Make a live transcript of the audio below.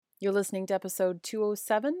You're listening to episode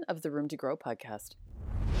 207 of the Room to Grow podcast.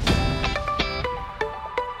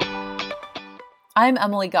 I'm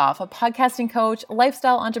Emily Goff, a podcasting coach,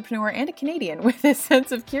 lifestyle entrepreneur, and a Canadian with a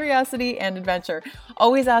sense of curiosity and adventure,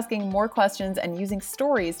 always asking more questions and using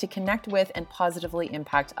stories to connect with and positively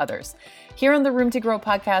impact others. Here on the Room to Grow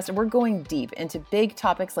podcast, we're going deep into big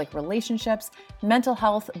topics like relationships, mental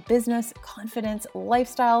health, business, confidence,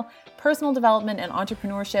 lifestyle, personal development, and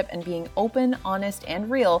entrepreneurship, and being open, honest,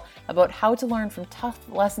 and real about how to learn from tough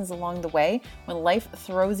lessons along the way when life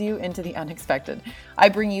throws you into the unexpected. I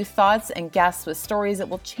bring you thoughts and guests with stories that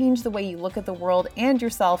will change the way you look at the world and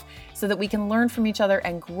yourself so that we can learn from each other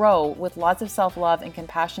and grow with lots of self-love and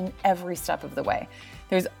compassion every step of the way.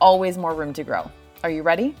 There's always more room to grow. Are you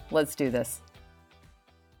ready? Let's do this.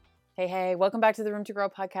 Hey, welcome back to the Room to Grow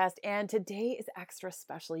podcast. And today is extra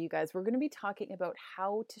special, you guys. We're going to be talking about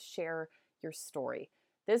how to share your story.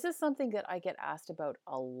 This is something that I get asked about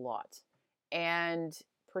a lot. And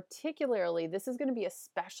particularly, this is going to be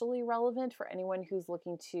especially relevant for anyone who's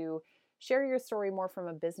looking to share your story more from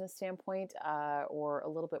a business standpoint or a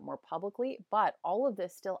little bit more publicly. But all of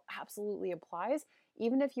this still absolutely applies,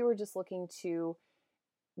 even if you were just looking to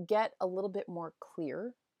get a little bit more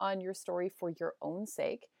clear on your story for your own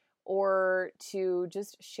sake, or to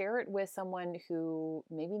just share it with someone who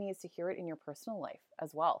maybe needs to hear it in your personal life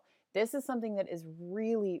as well. This is something that is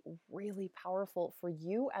really, really powerful for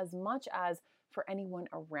you as much as for anyone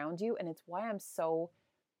around you. And it's why I'm so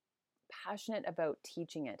passionate about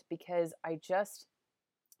teaching it, because I just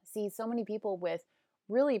see so many people with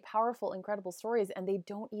really powerful, incredible stories, and they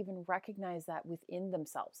don't even recognize that within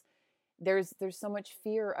themselves. There's so much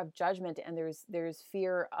fear of judgment, and there's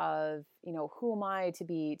fear of, who am I to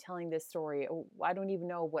be telling this story? Oh, I don't even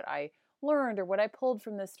know what I learned or what I pulled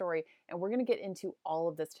from this story. And we're going to get into all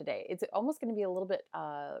of this today. It's almost going to be a little bit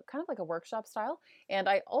kind of like a workshop style. And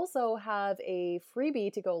I also have a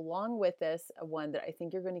freebie to go along with this one that I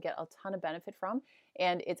think you're going to get a ton of benefit from.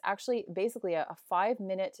 And it's actually basically a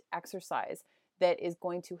 5-minute exercise that is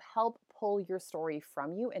going to help pull your story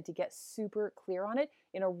from you and to get super clear on it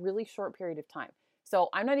in a really short period of time. So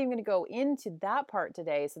I'm not even going to go into that part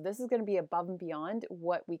today. So this is going to be above and beyond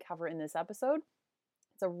what we cover in this episode.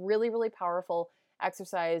 It's a really, really powerful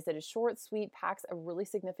exercise that is short, sweet, packs a really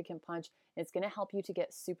significant punch. And it's going to help you to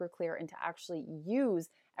get super clear and to actually use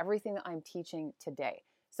everything that I'm teaching today.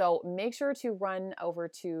 So make sure to run over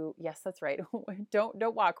to, yes, that's right.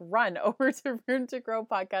 Don't walk, run over to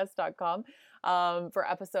roomtogrowpodcast.com for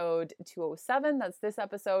episode 207. That's this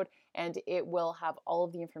episode. And it will have all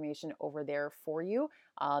of the information over there for you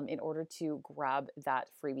in order to grab that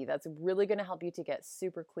freebie. That's really going to help you to get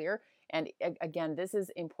super clear. And again, this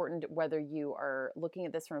is important whether you are looking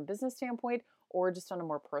at this from a business standpoint or just on a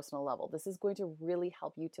more personal level. This is going to really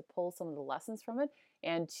help you to pull some of the lessons from it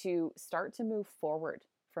and to start to move forward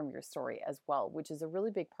from your story as well, which is a really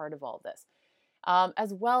big part of all of this.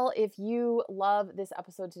 As well, if you love this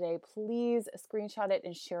episode today, please screenshot it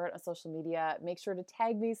and share it on social media. Make sure to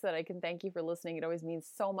tag me so that I can thank you for listening. It always means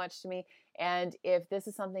so much to me. And if this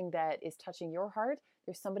is something that is touching your heart,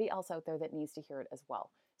 there's somebody else out there that needs to hear it as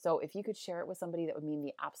well. So if you could share it with somebody, that would mean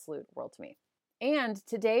the absolute world to me. And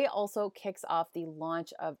today also kicks off the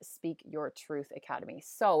launch of Speak Your Truth Academy.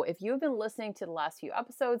 So if you've been listening to the last few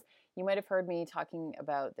episodes, you might have heard me talking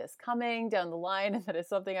about this coming down the line, and that is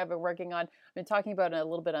something I've been working on. I've been talking about it a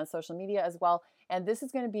little bit on social media as well. And this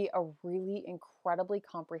is going to be a really incredibly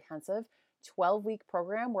comprehensive 12-week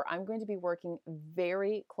program where I'm going to be working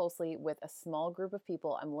very closely with a small group of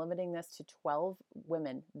people. I'm limiting this to 12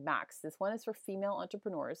 women max. This one is for female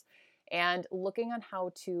entrepreneurs, and looking on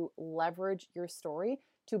how to leverage your story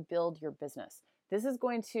to build your business. This is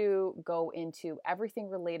going to go into everything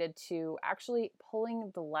related to actually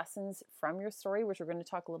pulling the lessons from your story, which we're going to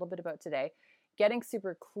talk a little bit about today, getting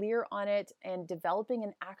super clear on it, and developing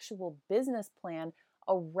an actual business plan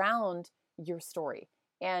around your story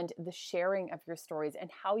and the sharing of your stories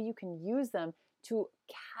and how you can use them to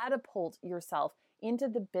catapult yourself into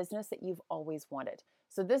the business that you've always wanted.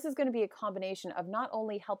 So this is going to be a combination of not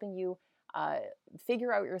only helping you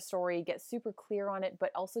figure out your story, get super clear on it,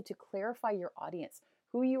 but also to clarify your audience,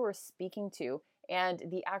 who you are speaking to, and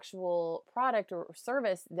the actual product or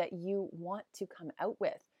service that you want to come out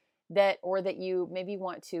with, or that you maybe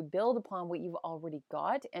want to build upon what you've already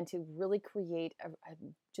got, and to really create a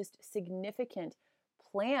just significant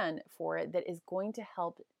plan for it that is going to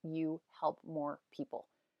help you help more people.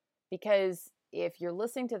 Because if you're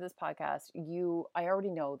listening to this podcast, I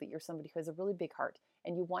already know that you're somebody who has a really big heart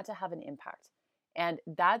and you want to have an impact. And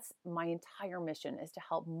that's my entire mission, is to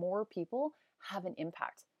help more people have an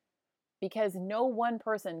impact. Because no one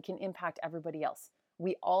person can impact everybody else.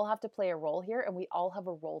 We all have to play a role here, and we all have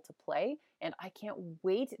a role to play. And I can't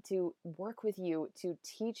wait to work with you to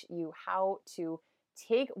teach you how to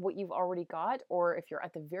take what you've already got, or if you're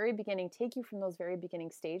at the very beginning, take you from those very beginning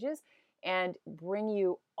stages and bring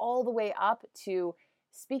you all the way up to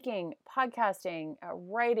speaking, podcasting,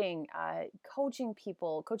 writing, coaching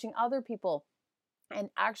people, coaching other people, and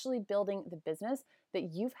actually building the business that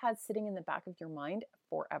you've had sitting in the back of your mind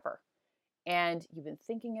forever. And you've been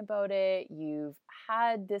thinking about it, you've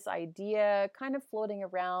had this idea kind of floating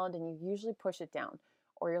around, and you usually push it down.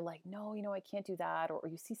 Or you're like, no, I can't do that. Or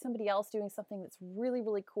you see somebody else doing something that's really,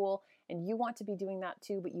 really cool, and you want to be doing that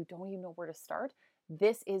too, but you don't even know where to start.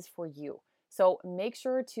 This is for you. So make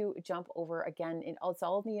sure to jump over again. It's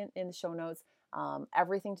all in the show notes.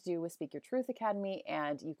 Everything to do with Speak Your Truth Academy,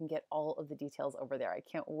 and you can get all of the details over there. I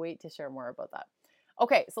can't wait to share more about that.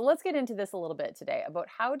 Okay, so let's get into this a little bit today about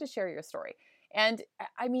how to share your story. And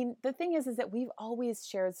I mean, the thing is that we've always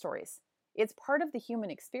shared stories. It's part of the human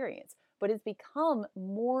experience, but it's become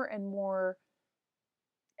more and more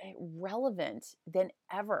relevant than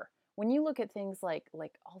ever. When you look at things like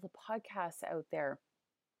all the podcasts out there,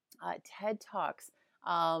 TED Talks,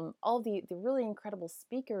 all the really incredible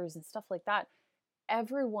speakers and stuff like that,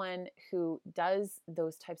 everyone who does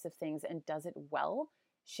those types of things and does it well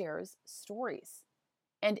shares stories.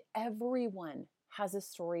 And everyone has a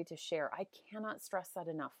story to share. I cannot stress that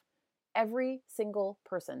enough. Every single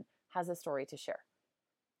person has a story to share.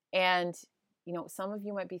 And, some of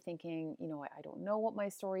you might be thinking, I don't know what my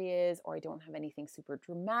story is, or I don't have anything super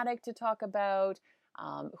dramatic to talk about.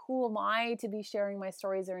 Who am I to be sharing my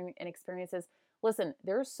stories and experiences? Listen,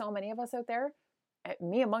 there's so many of us out there,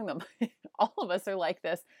 me among them, all of us are like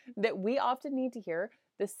this, that we often need to hear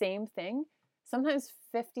the same thing, sometimes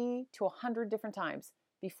 50 to 100 different times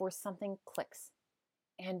before something clicks.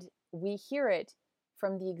 And we hear it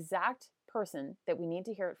from the exact person that we need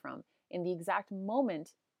to hear it from, in the exact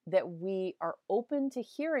moment that we are open to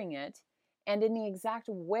hearing it, and in the exact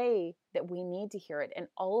way that we need to hear it. And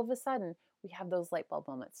all of a sudden, we have those light bulb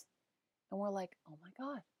moments. And we're like, oh my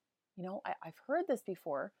God, I've heard this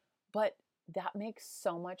before, but that makes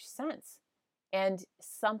so much sense. And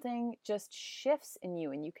something just shifts in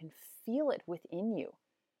you, and you can feel it within you.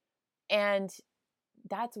 And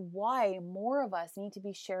that's why more of us need to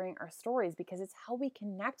be sharing our stories, because it's how we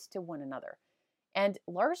connect to one another. And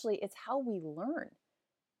largely, it's how we learn.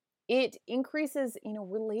 It increases,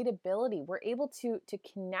 relatability. We're able to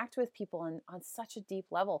connect with people on such a deep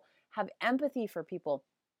level, have empathy for people.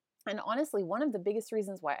 And honestly, one of the biggest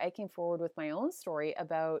reasons why I came forward with my own story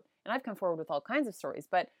about, and I've come forward with all kinds of stories,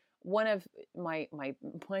 but one of my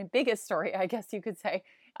biggest story, I guess you could say,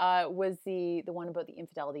 was the one about the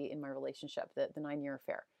infidelity in my relationship, the 9-year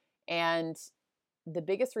affair. And the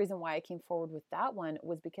biggest reason why I came forward with that one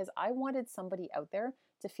was because I wanted somebody out there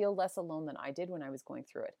to feel less alone than I did when I was going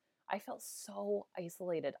through it. I felt so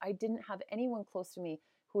isolated. I didn't have anyone close to me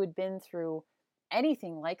who had been through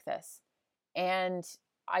anything like this. And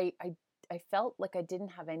I felt like I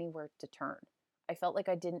didn't have anywhere to turn. I felt like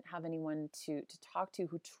I didn't have anyone to talk to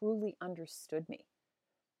who truly understood me.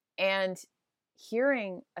 And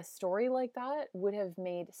hearing a story like that would have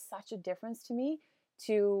made such a difference to me,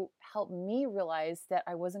 to help me realize that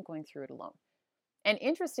I wasn't going through it alone. And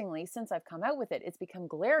interestingly, since I've come out with it, it's become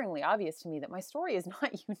glaringly obvious to me that my story is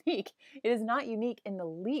not unique. It is not unique in the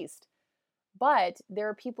least. But there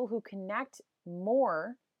are people who connect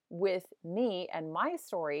more with me and my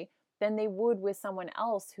story than they would with someone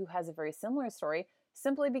else who has a very similar story,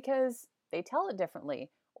 simply because they tell it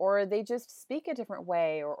differently, or they just speak a different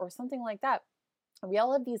way, or something like that. We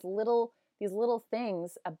all have these little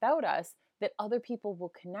things about us that other people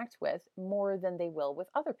will connect with more than they will with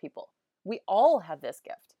other people. We all have this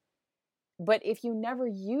gift. But if you never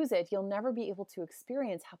use it, you'll never be able to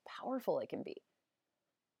experience how powerful it can be.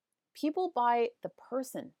 People buy the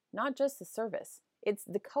person, not just the service. It's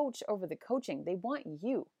the coach over the coaching. They want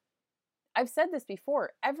you. I've said this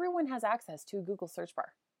before, everyone has access to a Google search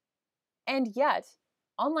bar. And yet,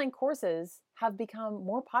 online courses have become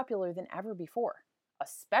more popular than ever before,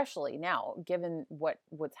 especially now, given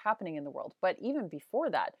what's happening in the world. But even before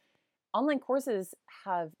that, online courses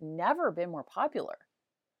have never been more popular.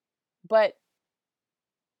 But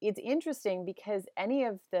it's interesting because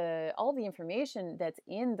all the information that's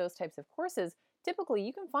in those types of courses, typically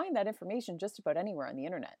you can find that information just about anywhere on the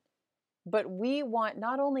internet. But we want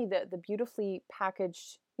not only the beautifully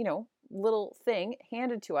packaged, little thing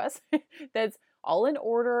handed to us that's all in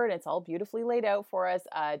order and it's all beautifully laid out for us.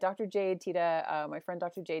 Dr. Jade Tita, my friend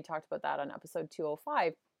Dr. Jade, talked about that on episode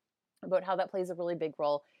 205, about how that plays a really big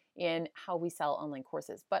role in how we sell online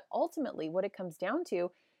courses. But ultimately, what it comes down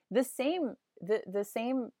to, The same,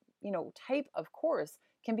 type of course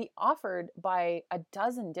can be offered by a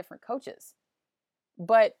dozen different coaches.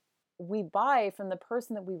 But we buy from the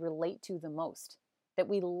person that we relate to the most, that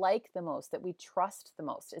we like the most, that we trust the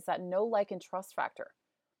most. It's that know, like, and trust factor.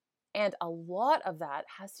 And a lot of that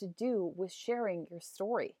has to do with sharing your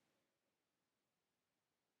story.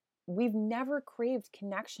 We've never craved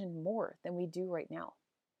connection more than we do right now.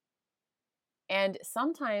 And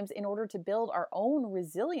sometimes, in order to build our own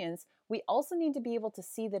resilience, we also need to be able to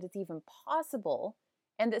see that it's even possible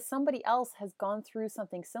and that somebody else has gone through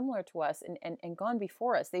something similar to us and gone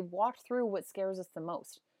before us. They've walked through what scares us the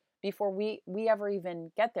most before we ever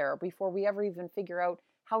even get there, or before we ever even figure out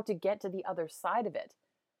how to get to the other side of it.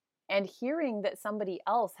 And hearing that somebody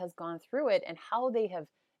else has gone through it and how they have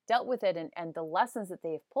dealt with it and the lessons that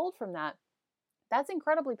they have pulled from that, that's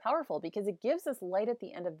incredibly powerful because it gives us light at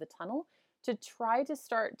the end of the tunnel to try to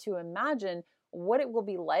start to imagine what it will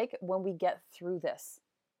be like when we get through this.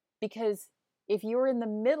 Because if you're in the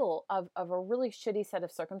middle of a really shitty set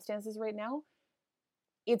of circumstances right now,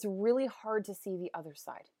 it's really hard to see the other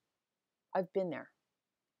side. I've been there.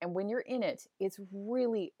 And when you're in it, it's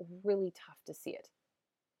really, really tough to see it.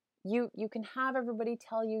 You can have everybody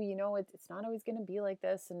tell you, it's not always going to be like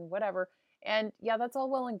this and whatever. And yeah, that's all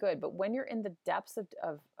well and good. But when you're in the depths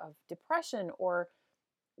of depression or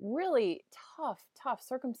really tough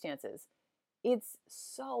circumstances, it's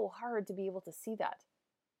so hard to be able to see that.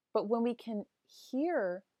 But when we can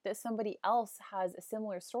hear that somebody else has a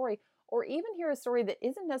similar story, or even hear a story that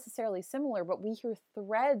isn't necessarily similar, but we hear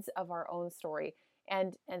threads of our own story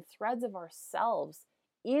and threads of ourselves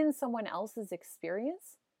in someone else's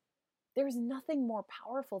experience, there's nothing more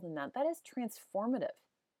powerful than that. That is transformative.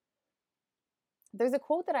 There's a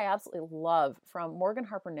quote that I absolutely love from Morgan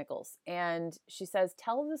Harper Nichols, and she says,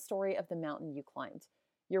 "Tell the story of the mountain you climbed.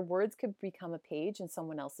 Your words could become a page in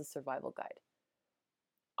someone else's survival guide."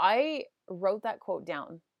 I wrote that quote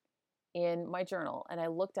down in my journal, and I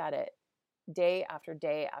looked at it day after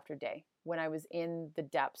day after day when I was in the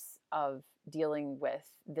depths of dealing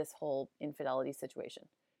with this whole infidelity situation,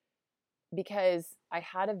 because I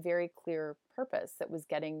had a very clear purpose that was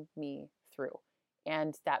getting me through.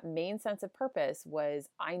 And that main sense of purpose was,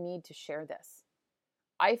 I need to share this.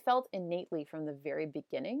 I felt innately from the very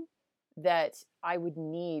beginning that I would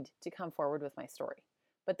need to come forward with my story.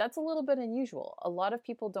 But that's a little bit unusual. A lot of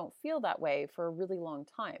people don't feel that way for a really long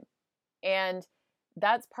time. And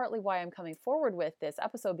that's partly why I'm coming forward with this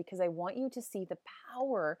episode, because I want you to see the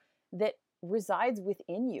power that resides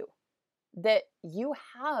within you, that you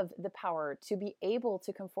have the power to be able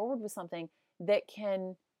to come forward with something that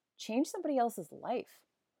can change somebody else's life.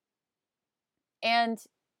 And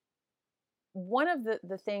one of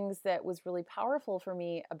the things that was really powerful for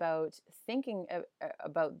me about thinking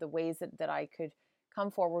about the ways that I could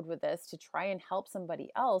come forward with this to try and help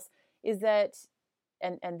somebody else is that,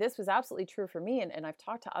 and this was absolutely true for me, and I've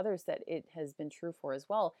talked to others that it has been true for as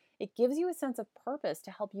well, it gives you a sense of purpose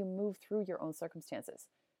to help you move through your own circumstances.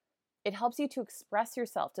 It helps you to express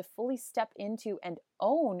yourself, to fully step into and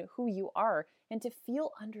own who you are, and to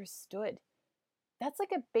feel understood. That's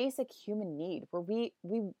like a basic human need where we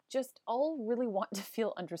just all really want to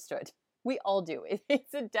feel understood. We all do.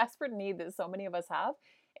 It's a desperate need that so many of us have.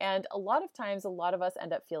 And a lot of times, a lot of us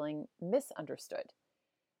end up feeling misunderstood.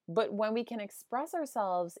 But when we can express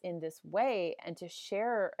ourselves in this way and to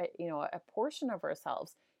share, a portion of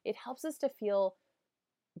ourselves, it helps us to feel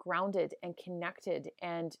grounded and connected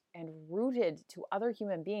and rooted to other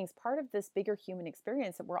human beings, part of this bigger human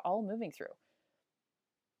experience that we're all moving through.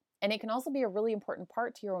 And it can also be a really important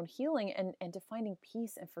part to your own healing and to finding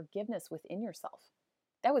peace and forgiveness within yourself.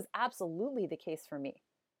 That was absolutely the case for me.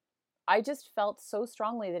 I just felt so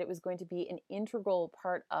strongly that it was going to be an integral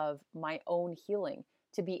part of my own healing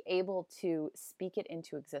to be able to speak it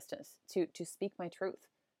into existence, to speak my truth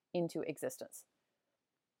into existence.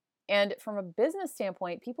 And from a business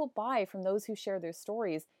standpoint, people buy from those who share their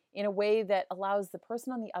stories in a way that allows the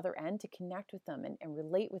person on the other end to connect with them and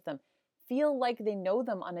relate with them, feel like they know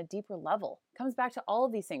them on a deeper level. It comes back to all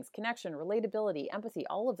of these things: connection, relatability, empathy,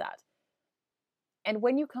 all of that. And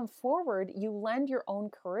when you come forward, you lend your own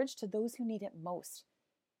courage to those who need it most.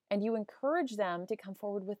 And you encourage them to come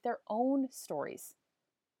forward with their own stories.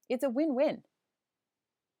 It's a win-win.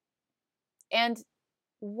 And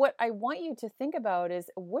what I want you to think about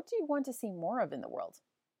is, what do you want to see more of in the world?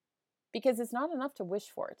 Because it's not enough to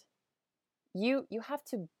wish for it. You have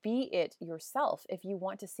to be it yourself if you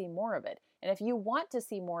want to see more of it. And if you want to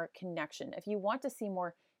see more connection, if you want to see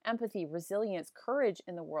more empathy, resilience, courage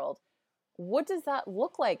in the world, what does that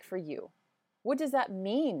look like for you? What does that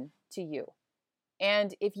mean to you?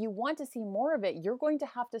 And if you want to see more of it, you're going to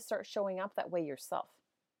have to start showing up that way yourself.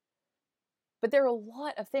 But there are a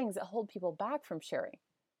lot of things that hold people back from sharing.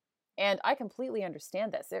 And I completely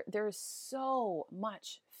understand this. There is so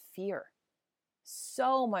much fear.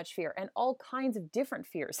 So much fear, and all kinds of different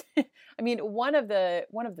fears. I mean, one of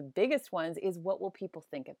the biggest ones is, what will people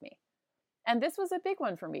think of me? And this was a big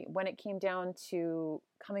one for me when it came down to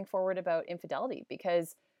coming forward about infidelity,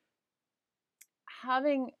 because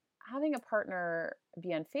having a partner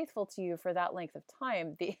be unfaithful to you for that length of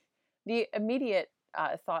time, the immediate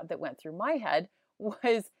thought that went through my head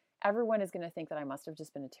was, everyone is going to think that I must have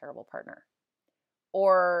just been a terrible partner.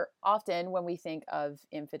 Or often when we think of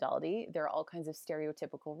infidelity, there are all kinds of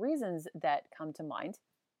stereotypical reasons that come to mind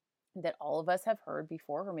that all of us have heard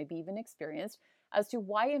before, or maybe even experienced, as to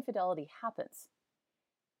why infidelity happens.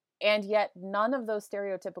 And yet none of those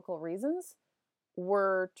stereotypical reasons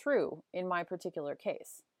were true in my particular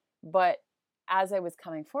case. But as I was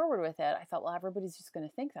coming forward with it, I thought, well, everybody's just going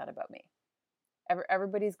to think that about me.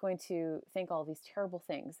 Everybody's going to think all these terrible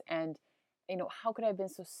things. And how could I have been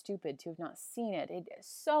so stupid to have not seen it?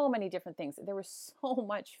 So many different things. There was so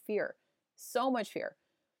much fear, so much fear.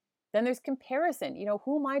 Then there's comparison.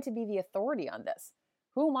 Who am I to be the authority on this?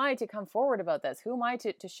 Who am I to come forward about this? Who am I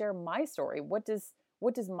to share my story? What does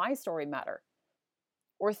my story matter?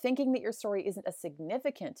 Or thinking that your story isn't as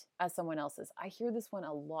significant as someone else's. I hear this one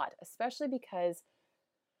a lot, especially because,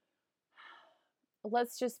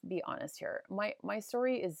 let's just be honest here. My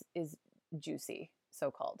story is juicy,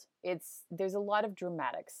 so-called. There's a lot of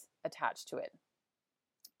dramatics attached to it.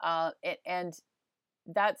 And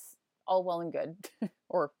that's all well and good,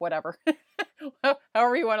 or whatever,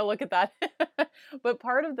 however you want to look at that. But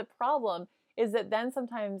part of the problem is that then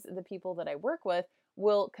sometimes the people that I work with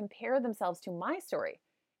will compare themselves to my story.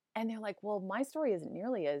 And they're like, well, my story isn't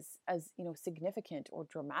nearly as significant or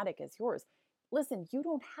dramatic as yours. Listen, you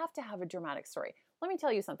don't have to have a dramatic story. Let me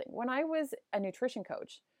tell you something. When I was a nutrition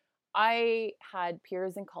coach, I had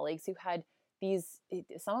peers and colleagues who had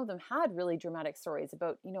some of them had really dramatic stories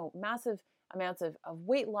about, massive amounts of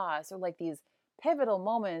weight loss, or like these pivotal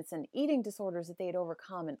moments and eating disorders that they had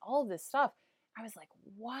overcome and all of this stuff. I was like,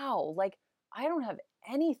 wow, like I don't have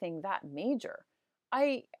anything that major.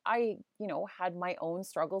 I had my own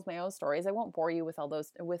struggles, my own stories. I won't bore you with all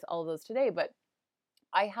those today, but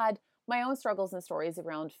I had my own struggles and stories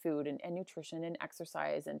around food and nutrition and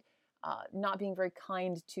exercise, and not being very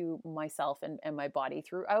kind to myself and my body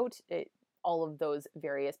throughout all of those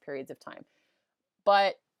various periods of time.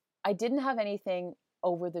 But I didn't have anything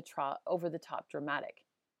over the top dramatic.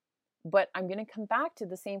 But I'm going to come back to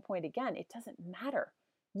the same point again. It doesn't matter.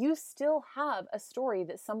 You still have a story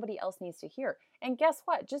that somebody else needs to hear. And guess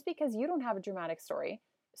what? Just because you don't have a dramatic story,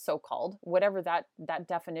 so-called, whatever that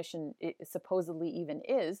definition supposedly even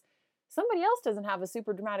is, somebody else doesn't have a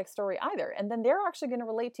super dramatic story either. And then they're actually going to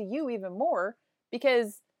relate to you even more,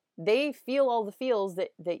 because they feel all the feels that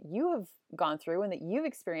you have gone through and that you've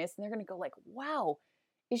experienced. And they're going to go like, wow,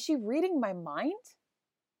 is she reading my mind?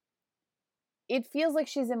 It feels like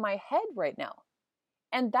she's in my head right now.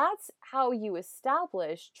 And that's how you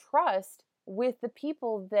establish trust with the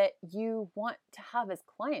people that you want to have as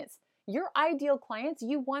clients. Your ideal clients,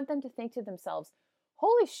 you want them to think to themselves,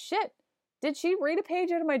 holy shit, did she read a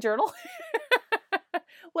page out of my journal?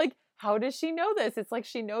 Like, how does she know this? It's like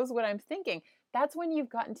she knows what I'm thinking. That's when you've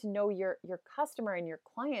gotten to know your customer and your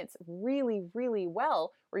clients really, really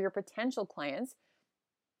well, or your potential clients,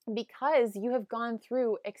 because you have gone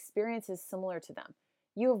through experiences similar to them.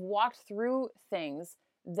 You have walked through things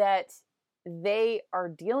that they are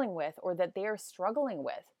dealing with or that they are struggling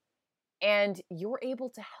with, and you're able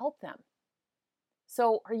to help them.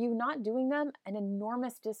 So are you not doing them an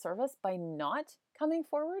enormous disservice by not coming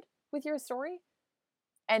forward with your story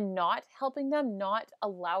and not helping them, not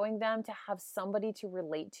allowing them to have somebody to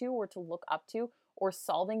relate to or to look up to, or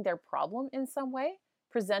solving their problem in some way,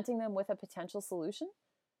 presenting them with a potential solution?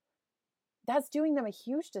 That's doing them a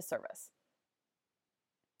huge disservice.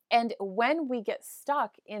 And when we get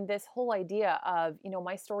stuck in this whole idea of,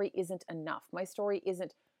 my story isn't enough, my story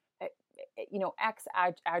isn't, X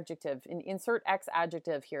adjective, insert X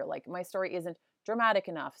adjective here, like my story isn't dramatic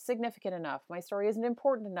enough, significant enough, my story isn't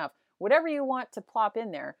important enough, whatever you want to plop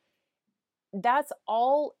in there, that's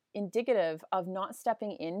all indicative of not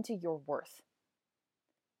stepping into your worth.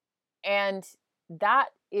 And that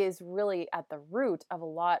is really at the root of a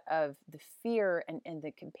lot of the fear and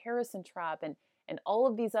the comparison trap and all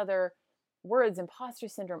of these other words, imposter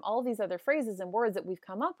syndrome, all of these other phrases and words that we've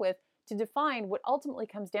come up with to define what ultimately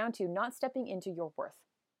comes down to not stepping into your worth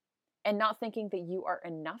and not thinking that you are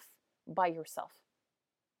enough by yourself,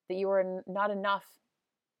 that you are not enough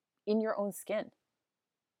in your own skin.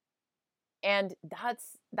 And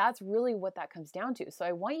that's really what that comes down to. So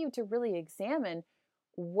I want you to really examine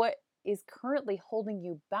what is currently holding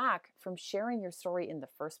you back from sharing your story in the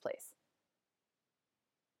first place.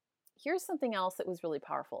 Here's something else that was really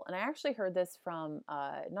powerful. And I actually heard this from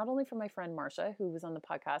not only from my friend Marsha, who was on the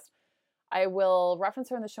podcast. I will reference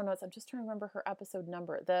her in the show notes. I'm just trying to remember her episode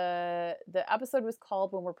number. The episode was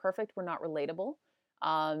called "When We're Perfect, We're Not Relatable."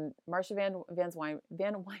 Marsha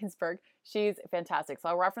Van Weinsberg. She's fantastic. So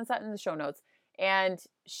I'll reference that in the show notes. And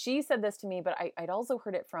she said this to me, but I'd also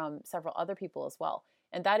heard it from several other people as well.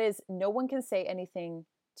 And that is, no one can say anything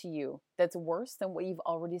to you that's worse than what you've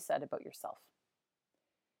already said about yourself.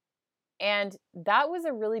 And that was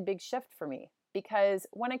a really big shift for me, because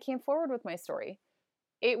when I came forward with my story,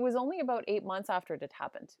 it was only about 8 months after it had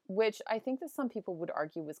happened, which I think that some people would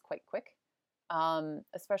argue was quite quick,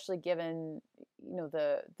 especially given,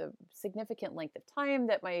 the significant length of time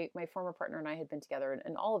that my former partner and I had been together,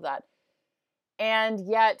 and all of that. And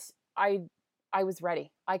yet I was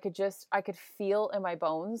ready. I could feel in my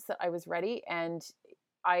bones that I was ready, and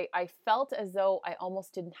I felt as though I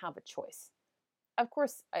almost didn't have a choice. Of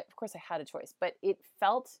course I had a choice, but it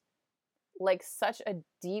felt like such a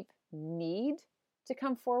deep need to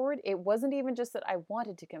come forward. It wasn't even just that I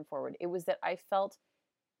wanted to come forward. It was that I felt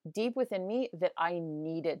deep within me that I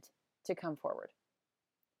needed to come forward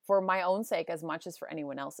for my own sake as much as for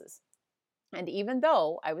anyone else's. And even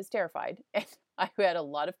though I was terrified and I had a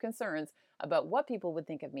lot of concerns about what people would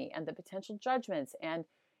think of me and the potential judgments, and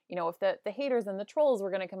if the haters and the trolls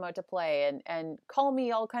were going to come out to play and call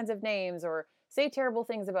me all kinds of names or say terrible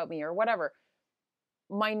things about me or whatever,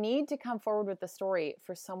 my need to come forward with the story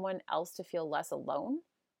for someone else to feel less alone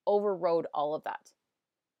overrode all of that.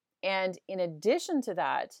 And in addition to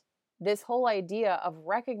that, this whole idea of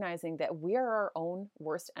recognizing that we are our own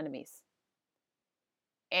worst enemies.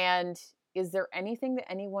 And is there anything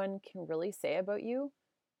that anyone can really say about you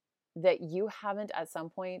that you haven't at some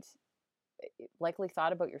point likely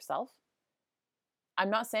thought about yourself? I'm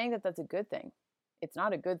not saying that that's a good thing. It's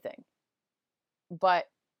not a good thing. But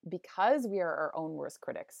because we are our own worst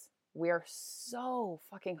critics, we are so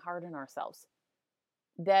fucking hard on ourselves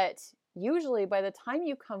that usually by the time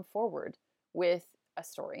you come forward with a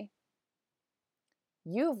story,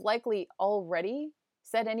 you've likely already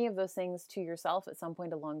said any of those things to yourself at some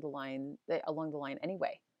point along the line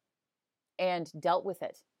anyway, and dealt with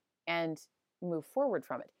it and move forward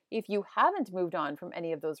from it. If you haven't moved on from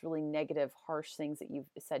any of those really negative, harsh things that you've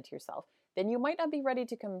said to yourself, then you might not be ready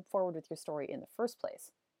to come forward with your story in the first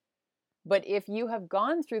place. But if you have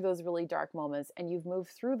gone through those really dark moments and you've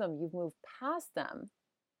moved through them, you've moved past them,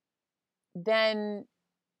 then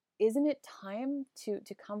isn't it time to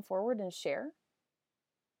come forward and share?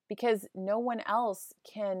 Because no one else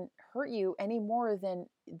can hurt you any more than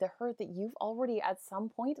the hurt that you've already at some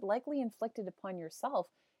point likely inflicted upon yourself,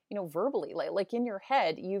 verbally, like in your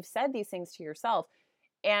head, you've said these things to yourself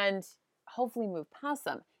and hopefully move past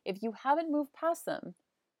them. If you haven't moved past them,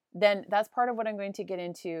 then that's part of what I'm going to get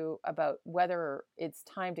into about whether it's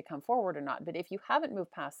time to come forward or not. But if you haven't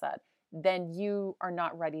moved past that, then you are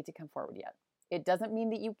not ready to come forward yet. It doesn't mean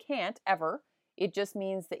that you can't ever. It just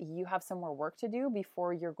means that you have some more work to do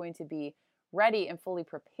before you're going to be ready and fully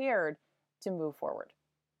prepared to move forward.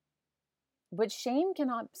 But shame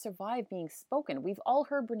cannot survive being spoken. We've all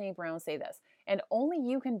heard Brené Brown say this, and only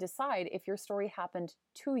you can decide if your story happened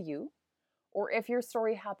to you or if your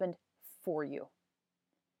story happened for you.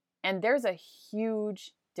 And there's a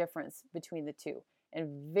huge difference between the two.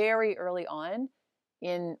 And very early on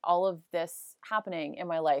in all of this happening in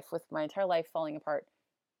my life, with my entire life falling apart,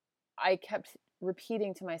 I kept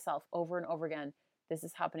repeating to myself over and over again, this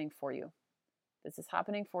is happening for you. This is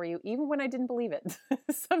happening for you, even when I didn't believe it.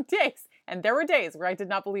 Some days, and there were days where I did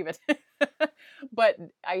not believe it, but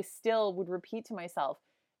I still would repeat to myself,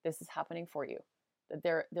 this is happening for you.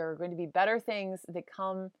 That there are going to be better things that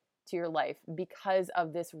come to your life because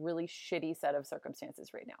of this really shitty set of circumstances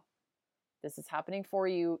right now. This is happening for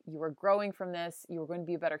you. You are growing from this. You are going to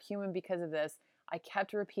be a better human because of this. I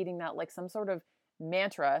kept repeating that like some sort of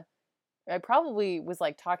mantra. I probably was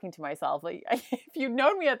like talking to myself. Like, if you'd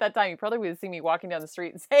known me at that time, you probably would have seen me walking down the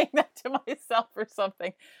street and saying that to myself or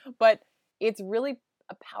something. But it's really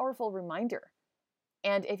a powerful reminder.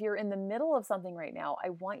 And if you're in the middle of something right now,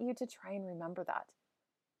 I want you to try and remember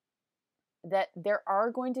that there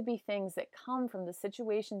are going to be things that come from the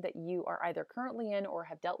situation that you are either currently in or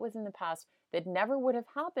have dealt with in the past that never would have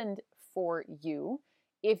happened for you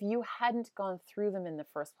if you hadn't gone through them in the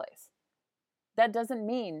first place. That doesn't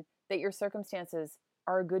mean that your circumstances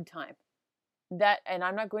are a good time. And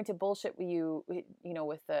I'm not going to bullshit with you,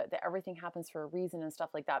 with the everything happens for a reason and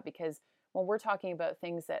stuff like that, because when we're talking about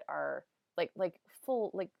things that are like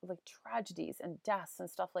full like tragedies and deaths and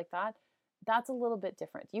stuff like that, that's a little bit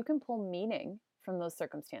different. You can pull meaning from those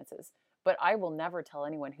circumstances, but I will never tell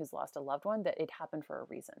anyone who's lost a loved one that it happened for a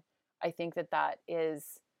reason. I think that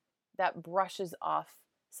brushes off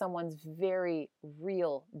someone's very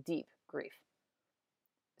real deep grief.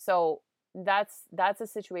 So that's a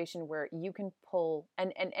situation where you can pull,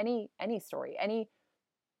 and any story, any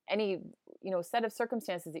set of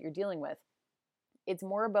circumstances that you're dealing with, it's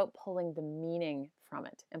more about pulling the meaning from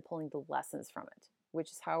it and pulling the lessons from it,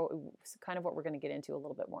 which is kind of what we're going to get into a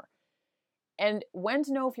little bit more. And when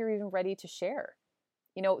to know if you're even ready to share.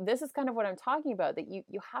 This is kind of what I'm talking about, that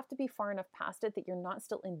you have to be far enough past it that you're not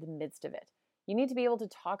still in the midst of it. You need to be able to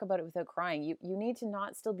talk about it without crying. You need to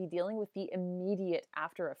not still be dealing with the immediate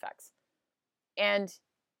after effects. And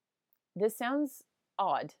this sounds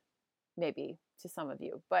odd, maybe, to some of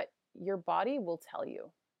you, but your body will tell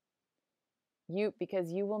you.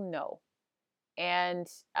 Because you will know. And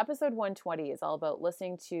episode 120 is all about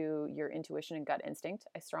listening to your intuition and gut instinct.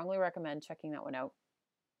 I strongly recommend checking that one out.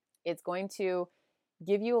 It's going to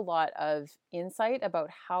give you a lot of insight about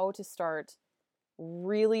how to start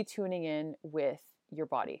really tuning in with your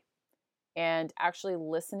body and actually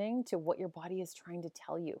listening to what your body is trying to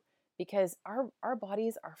tell you, because our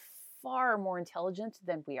bodies are far more intelligent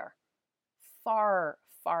than we are. Far,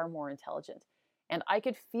 far more intelligent. And I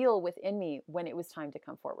could feel within me when it was time to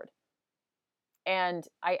come forward. And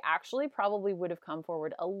I actually probably would have come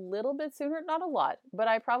forward a little bit sooner, not a lot, but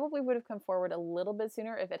I probably would have come forward a little bit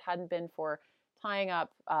sooner if it hadn't been for tying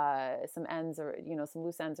up some ends, or some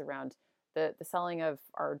loose ends around the selling of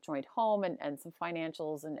our joint home and some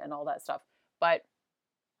financials and all that stuff. But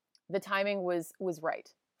the timing was right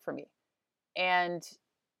for me. And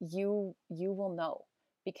you will know.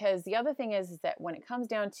 Because the other thing is that when it comes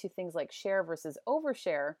down to things like share versus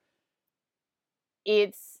overshare,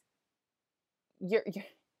 it's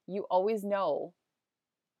you always know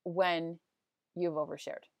when you've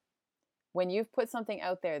overshared. When you've put something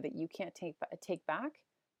out there that you can't take back,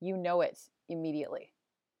 you know it immediately.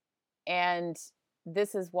 And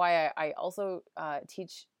this is why I also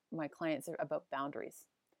teach my clients about boundaries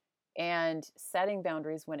and setting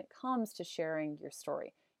boundaries when it comes to sharing your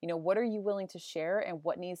story. What are you willing to share and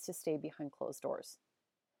what needs to stay behind closed doors?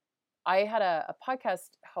 I had a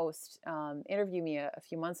podcast host interview me a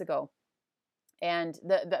few months ago, and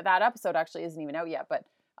that episode actually isn't even out yet, but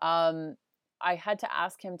I had to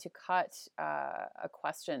ask him to cut a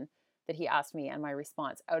question that he asked me and my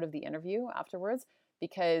response out of the interview afterwards,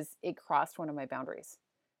 because it crossed one of my boundaries.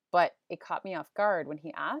 But it caught me off guard when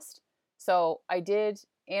he asked. So I did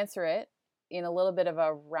answer it in a little bit of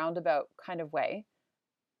a roundabout kind of way,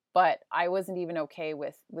 but I wasn't even okay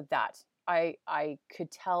with that. I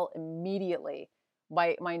could tell immediately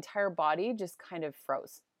my entire body just kind of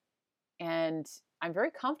froze. And I'm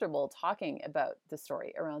very comfortable talking about the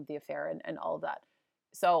story around the affair and all of that.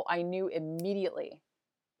 So I knew immediately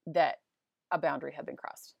that a boundary had been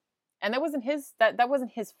crossed. And that wasn't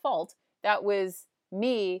his fault. That was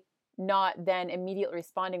me not then immediately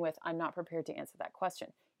responding with, I'm not prepared to answer that question.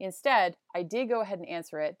 Instead, I did go ahead and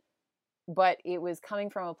answer it, but it was coming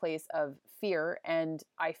from a place of fear, and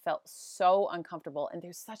I felt so uncomfortable. And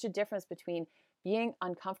there's such a difference between being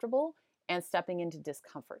uncomfortable and stepping into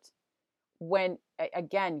discomfort. When,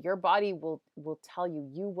 again, your body will tell you,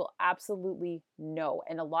 you will absolutely know.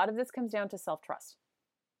 And a lot of this comes down to self-trust,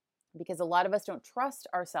 because a lot of us don't trust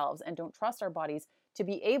ourselves and don't trust our bodies to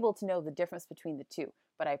be able to know the difference between the two.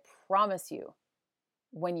 But I promise you,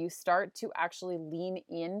 when you start to actually lean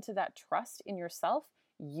into that trust in yourself,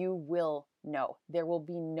 you will know. There will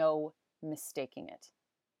be no mistaking it.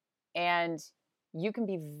 And you can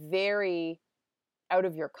be very out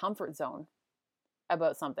of your comfort zone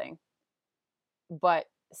about something, but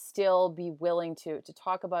still be willing to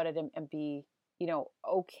talk about it and be,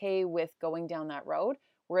 okay with going down that road.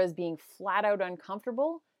 Whereas being flat out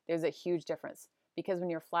uncomfortable, there's a huge difference. Because when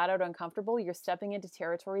you're flat out uncomfortable, you're stepping into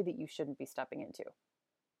territory that you shouldn't be stepping into.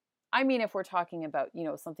 I mean, if we're talking about,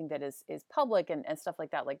 something that is public and stuff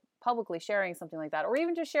like that, like publicly sharing something like that, or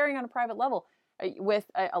even just sharing on a private level with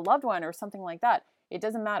a loved one or something like that, it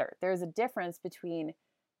doesn't matter. There's a difference between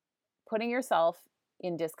putting yourself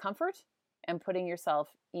in discomfort and putting yourself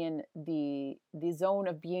in the zone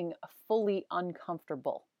of being fully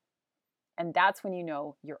uncomfortable. And that's when you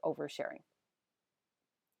know you're oversharing.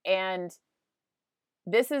 And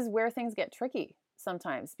this is where things get tricky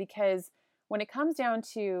sometimes, because when it comes down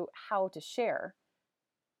to how to share,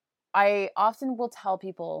 I often will tell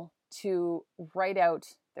people to write out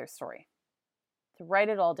their story, to write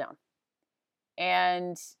it all down.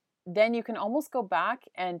 And then you can almost go back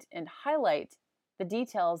and highlight the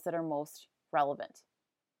details that are most relevant,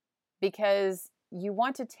 because you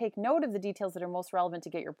want to take note of the details that are most relevant to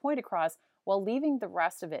get your point across while leaving the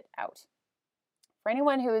rest of it out. For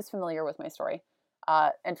anyone who is familiar with my story,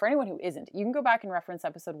 and for anyone who isn't, you can go back and reference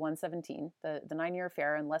episode 117, the 9-year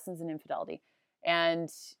affair and lessons in infidelity,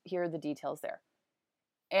 and hear the details there.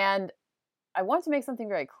 And I want to make something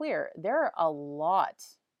very clear. There are a lot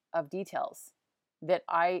of details that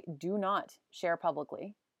I do not share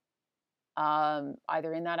publicly,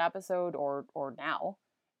 either in that episode or now,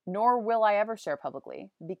 nor will I ever share publicly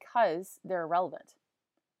because they're irrelevant.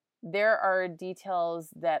 There are details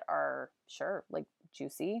that are, sure, like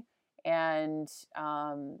juicy and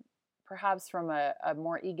perhaps from a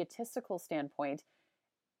more egotistical standpoint,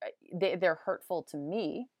 they're hurtful to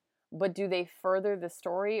me, but do they further the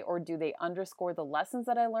story or do they underscore the lessons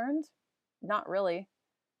that I learned? Not really.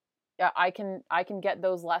 Yeah, I can get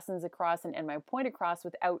those lessons across and my point across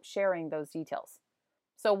without sharing those details.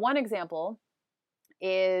 So one example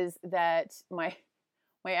is that my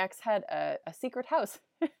ex had a secret house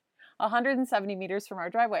 170 meters from our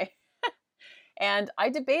driveway. And I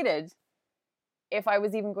debated if I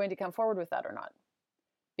was even going to come forward with that or not,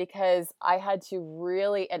 because I had to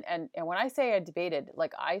really, and when I say I debated,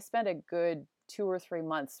 like I spent a good 2 or 3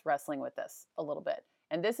 months wrestling with this a little bit.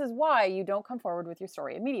 And this is why you don't come forward with your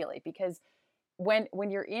story immediately, because when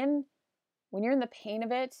you're in the pain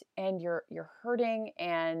of it and you're hurting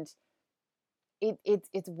and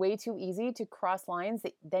it's way too easy to cross lines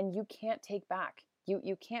that then you can't take back.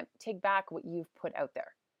 You can't take back what you've put out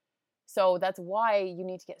there. So that's why you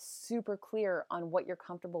need to get super clear on what you're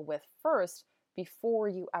comfortable with first before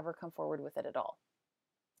you ever come forward with it at all.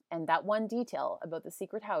 And that one detail about the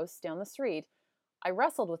secret house down the street, I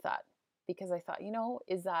wrestled with that because I thought,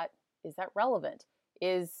 is that relevant?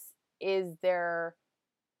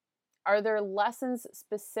 Are there lessons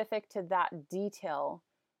specific to that detail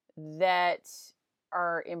that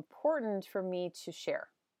are important for me to share?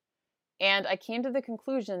 And I came to the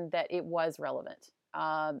conclusion that it was relevant.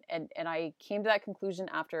 And I came to that conclusion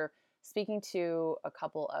after speaking to a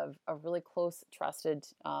couple of really close, trusted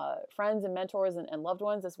friends and mentors and loved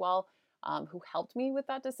ones as well, who helped me with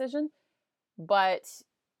that decision. But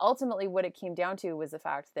ultimately, what it came down to was the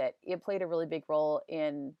fact that it played a really big role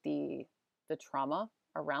in the trauma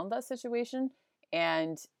around that situation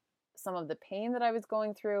and some of the pain that I was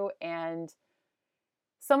going through and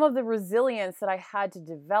some of the resilience that I had to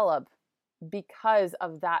develop because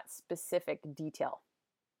of that specific detail.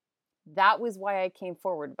 That was why I came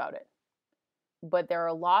forward about it. But there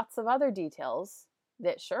are lots of other details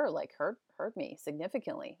that sure, like hurt me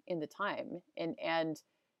significantly in the time and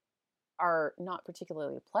are not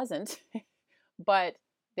particularly pleasant, but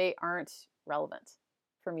they aren't relevant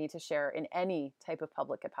for me to share in any type of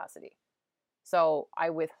public capacity. So I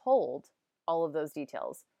withhold all of those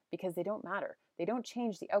details because they don't matter. They don't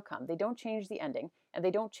change the outcome. They don't change the ending, and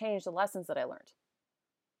they don't change the lessons that I learned.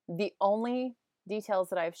 The only details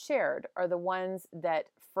that I've shared are the ones that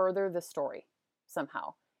further the story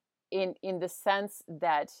somehow, in the sense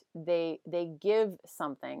that they give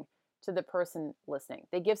something to the person listening.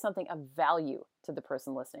 They give something of value to the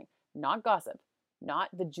person listening, not gossip, not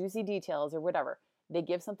the juicy details or whatever. They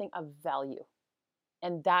give something of value.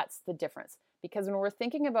 And that's the difference. Because when we're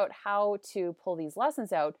thinking about how to pull these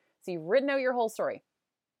lessons out, so you've written out your whole story.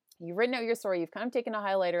 You've written out your story. You've kind of taken a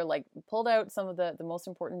highlighter, like pulled out some of the most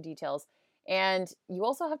important details. And you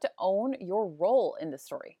also have to own your role in the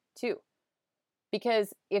story too.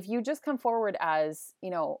 Because if you just come forward as,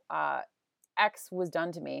 X was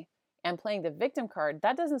done to me and playing the victim card,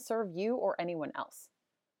 that doesn't serve you or anyone else.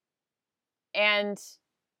 And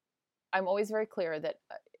I'm always very clear that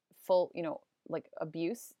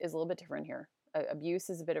abuse is a little bit different here. Abuse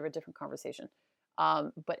is a bit of a different conversation.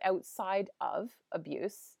 But outside of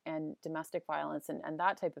abuse and domestic violence and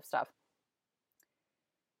that type of stuff,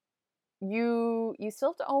 you still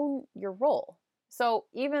have to own your role. So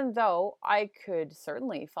even though I could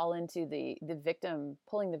certainly fall into the victim,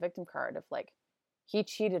 pulling the victim card of like, he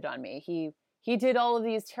cheated on me, he did all of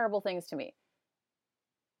these terrible things to me.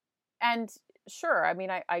 And sure, I mean,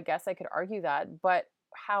 I guess I could argue that, but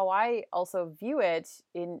how I also view it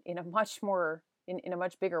in a much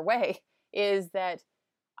bigger way is that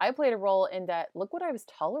I played a role in that. Look what I was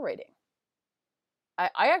tolerating.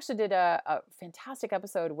 I actually did a fantastic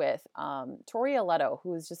episode with Tori Aletto,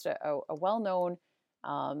 who is just a well-known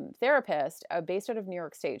therapist based out of New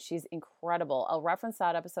York State. She's incredible. I'll reference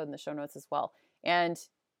that episode in the show notes as well. And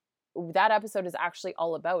that episode is actually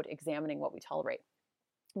all about examining what we tolerate.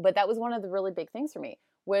 But that was one of the really big things for me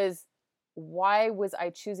was, why was I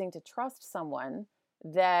choosing to trust someone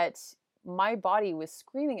that my body was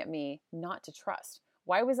screaming at me not to trust?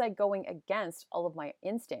 Why was I going against all of my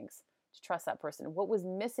instincts to trust that person? What was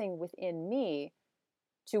missing within me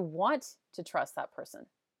to want to trust that person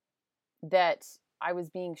that I was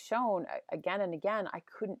being shown again and again I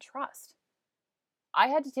couldn't trust? I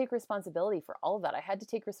had to take responsibility for all of that. I had to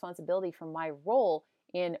take responsibility for my role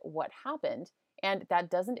in what happened. And that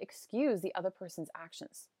doesn't excuse the other person's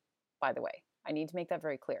actions, by the way. I need to make that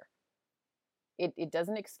very clear. It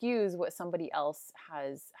doesn't excuse what somebody else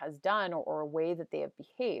has done or a way that they have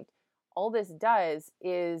behaved. All this does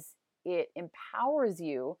is it empowers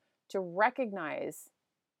you to recognize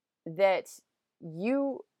that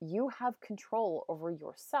you have control over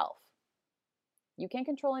yourself. You can't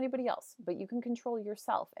control anybody else, but you can control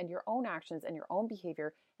yourself and your own actions and your own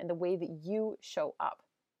behavior and the way that you show up.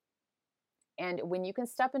 And when you can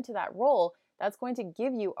step into that role, that's going to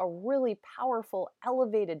give you a really powerful,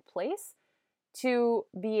 elevated place to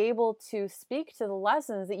be able to speak to the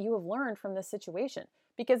lessons that you have learned from this situation.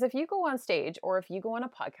 Because if you go on stage or if you go on a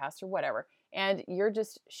podcast or whatever, and you're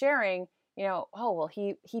just sharing, oh, well,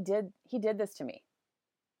 he did this to me.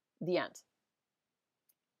 The end.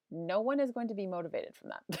 No one is going to be motivated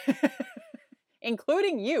from that,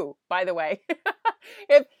 including you, by the way.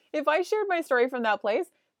 if I shared my story from that place,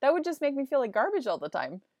 that would just make me feel like garbage all the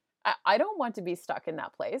time. I don't want to be stuck in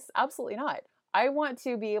that place. Absolutely not. I want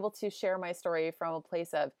to be able to share my story from a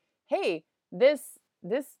place of, hey,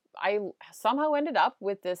 I somehow ended up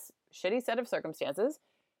with this shitty set of circumstances.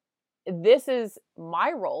 This is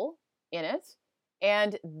my role in it,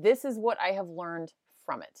 and this is what I have learned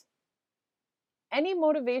from it. Any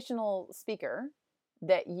motivational speaker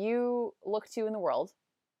that you look to in the world,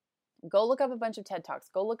 go look up a bunch of TED Talks.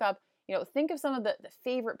 Go look up, think of some of the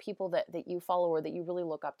favorite people that you follow or that you really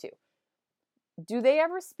look up to. Do they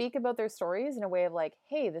ever speak about their stories in a way of like,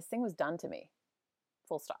 hey, this thing was done to me?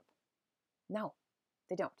 Full stop. No,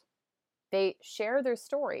 they don't. They share their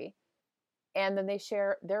story and then they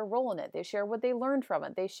share their role in it. They share what they learned from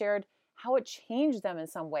it. They shared how it changed them in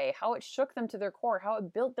some way, how it shook them to their core, how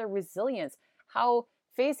it built their resilience, how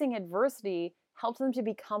facing adversity helped them to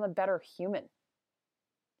become a better human.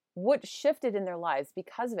 What shifted in their lives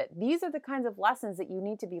because of it. These are the kinds of lessons that you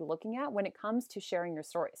need to be looking at when it comes to sharing your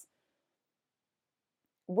stories.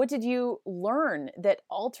 What did you learn that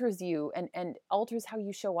alters you and alters how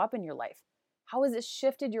you show up in your life? How has it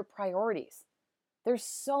shifted your priorities? There's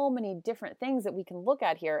so many different things that we can look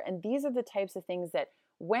at here. And these are the types of things that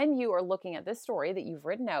when you are looking at this story that you've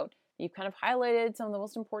written out, you've kind of highlighted some of the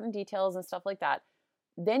most important details and stuff like that,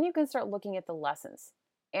 then you can start looking at the lessons.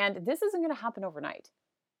 And this isn't going to happen overnight.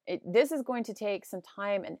 This is going to take some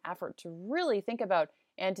time and effort to really think about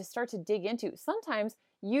and to start to dig into. Sometimes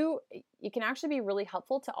it can actually be really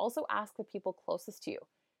helpful to also ask the people closest to you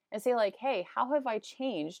and say like, hey, how have I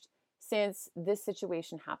changed since this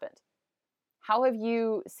situation happened? How have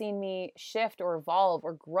you seen me shift or evolve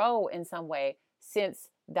or grow in some way since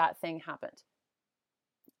that thing happened?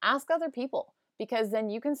 Ask other people, because then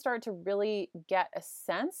you can start to really get a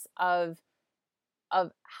sense of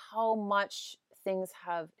how much things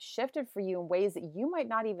have shifted for you in ways that you might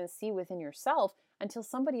not even see within yourself until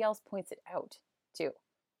somebody else points it out too.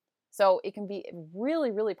 So it can be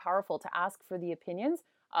really, really powerful to ask for the opinions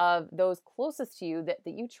of those closest to you that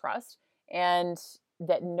you trust and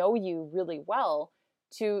that know you really well,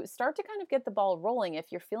 to start to kind of get the ball rolling if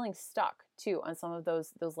you're feeling stuck too on some of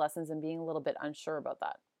those lessons and being a little bit unsure about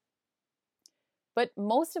that. But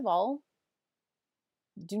most of all,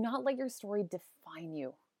 do not let your story define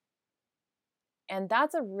you. And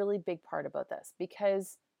that's a really big part about this,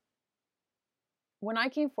 because when I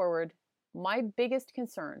came forward, my biggest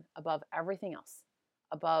concern above everything else,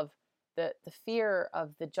 above the fear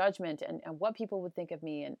of the judgment and what people would think of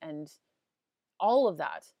me and all of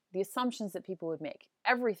that, the assumptions that people would make,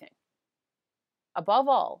 everything. Above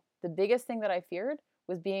all, the biggest thing that I feared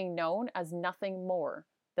was being known as nothing more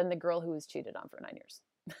than the girl who was cheated on for 9 years.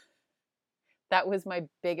 That was my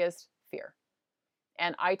biggest fear.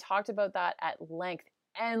 And I talked about that at length,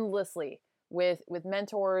 endlessly, with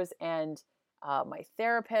mentors and my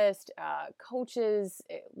therapist, coaches,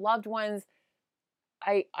 loved ones.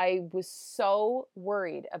 I was so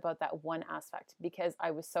worried about that one aspect, because I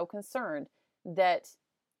was so concerned that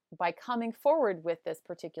by coming forward with this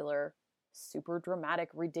particular super dramatic,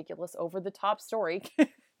 ridiculous, over-the-top story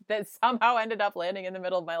that somehow ended up landing in the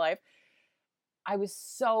middle of my life, I was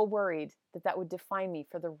so worried that that would define me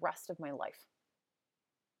for the rest of my life.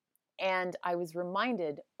 And I was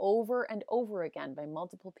reminded over and over again by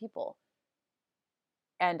multiple people,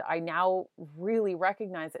 and I now really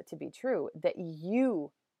recognize it to be true, that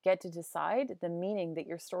you get to decide the meaning that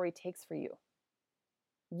your story takes for you.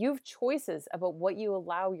 You have choices about what you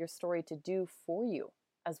allow your story to do for you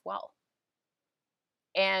as well.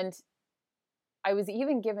 And I was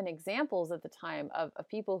even given examples at the time of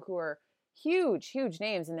people who are huge, huge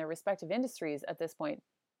names in their respective industries at this point,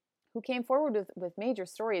 who came forward with major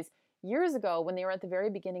stories years ago when they were at the very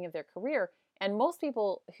beginning of their career. And most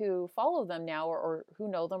people who follow them now or who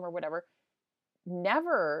know them or whatever,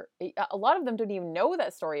 a lot of them don't even know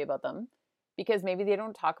that story about them because maybe they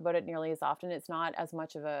don't talk about it nearly as often. It's not as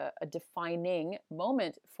much of a defining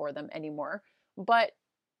moment for them anymore. But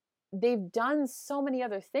they've done so many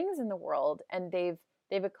other things in the world, and they've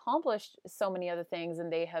accomplished so many other things,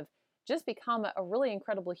 and they have just become a really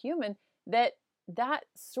incredible human, that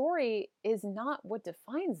story is not what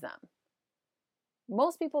defines them.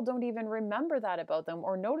 Most people don't even remember that about them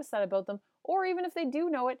or notice that about them, or even if they do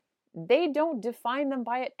know it, they don't define them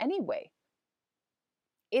by it anyway.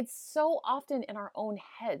 It's so often in our own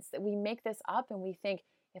heads that we make this up and we think,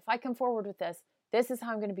 if I come forward with this, this is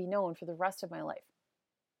how I'm going to be known for the rest of my life.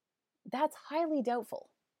 That's highly doubtful.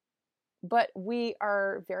 But we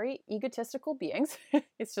are very egotistical beings.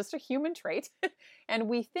 It's just a human trait. And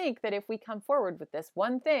we think that if we come forward with this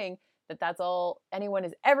one thing, that's all anyone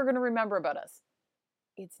is ever going to remember about us.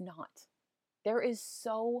 It's not. There is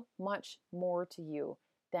so much more to you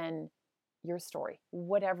than your story,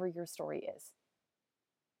 whatever your story is.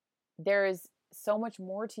 There is so much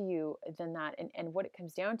more to you than that. And what it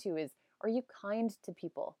comes down to is, are you kind to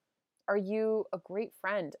people? Are you a great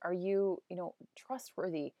friend? Are you,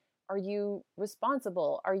 trustworthy? Are you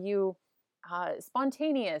responsible? Are you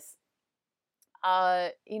spontaneous?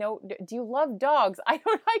 Do you love dogs? I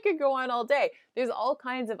could go on all day. There's all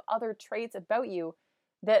kinds of other traits about you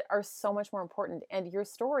that are so much more important. And your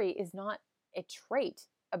story is not a trait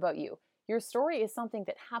about you. Your story is something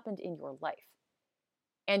that happened in your life.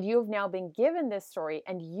 And you have now been given this story,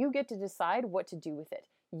 and you get to decide what to do with it.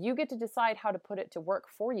 You get to decide how to put it to work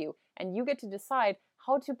for you. And you get to decide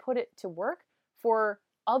how to put it to work for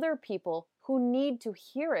other people who need to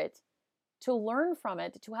hear it, to learn from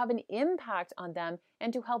it, to have an impact on them,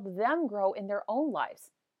 and to help them grow in their own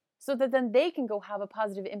lives, so that then they can go have a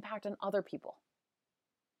positive impact on other people.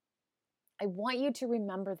 I want you to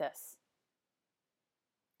remember this.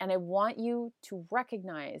 And I want you to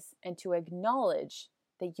recognize and to acknowledge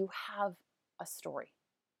that you have a story,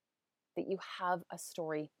 that you have a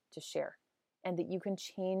story to share, and that you can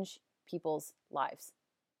change people's lives.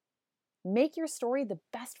 Make your story the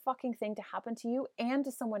best fucking thing to happen to you and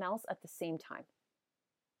to someone else at the same time.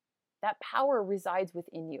 That power resides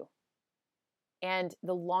within you. And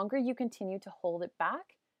the longer you continue to hold it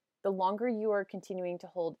back, the longer you are continuing to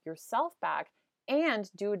hold yourself back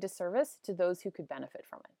and do a disservice to those who could benefit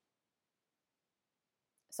from it.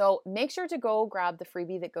 So make sure to go grab the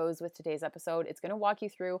freebie that goes with today's episode. It's going to walk you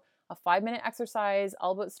through a 5-minute exercise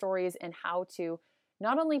all about stories and how to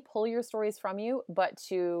not only pull your stories from you, but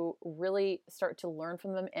to really start to learn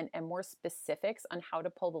from them and more specifics on how to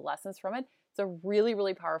pull the lessons from it. It's a really,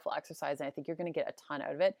 really powerful exercise, and I think you're going to get a ton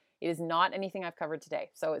out of it. It is not anything I've covered today,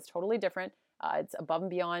 so it's totally different. It's above and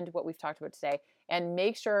beyond what we've talked about today. And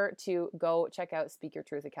make sure to go check out Speak Your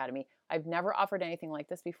Truth Academy. I've never offered anything like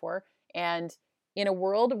this before, and in a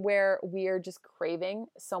world where we are just craving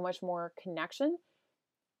so much more connection,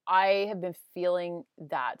 I have been feeling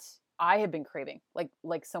that. I have been craving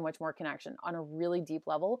like so much more connection on a really deep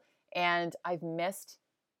level. And I've missed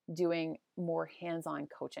doing more hands-on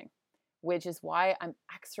coaching, which is why I'm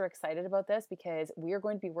extra excited about this, because we are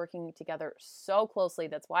going to be working together so closely.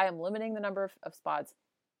 That's why I'm limiting the number of spots.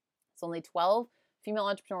 It's only 12 female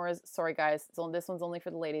entrepreneurs. Sorry, guys. This one's only for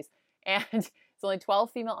the ladies. And it's only 12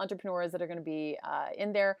 female entrepreneurs that are going to be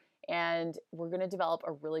in there. And we're going to develop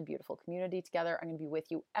a really beautiful community together. I'm going to be with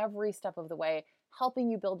you every step of the way, helping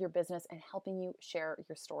you build your business and helping you share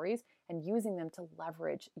your stories and using them to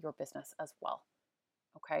leverage your business as well.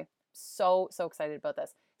 Okay. So excited about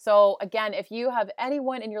this. So again, if you have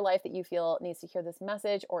anyone in your life that you feel needs to hear this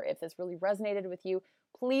message, or if this really resonated with you,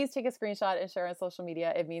 please take a screenshot and share on social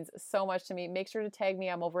media. It means so much to me. Make sure to tag me.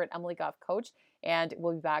 I'm over at Emily Goff Coach, and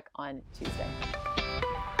we'll be back on Tuesday.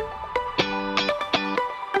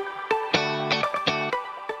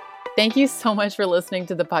 Thank you so much for listening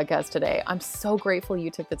to the podcast today. I'm so grateful you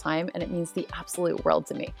took the time, and it means the absolute world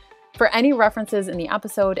to me. For any references in the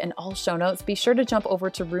episode and all show notes, be sure to jump over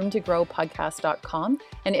to roomtogrowpodcast.com.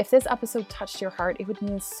 And if this episode touched your heart, it would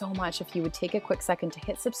mean so much if you would take a quick second to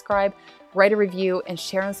hit subscribe, write a review, and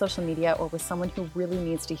share on social media or with someone who really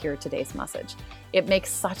needs to hear today's message. It makes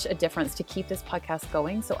such a difference to keep this podcast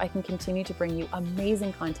going so I can continue to bring you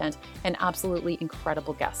amazing content and absolutely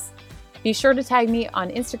incredible guests. Be sure to tag me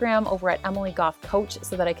on Instagram over at Emily Goff Coach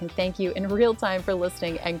so that I can thank you in real time for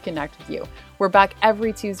listening and connect with you. We're back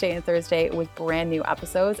every Tuesday and Thursday with brand new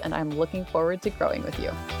episodes, and I'm looking forward to growing with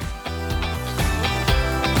you.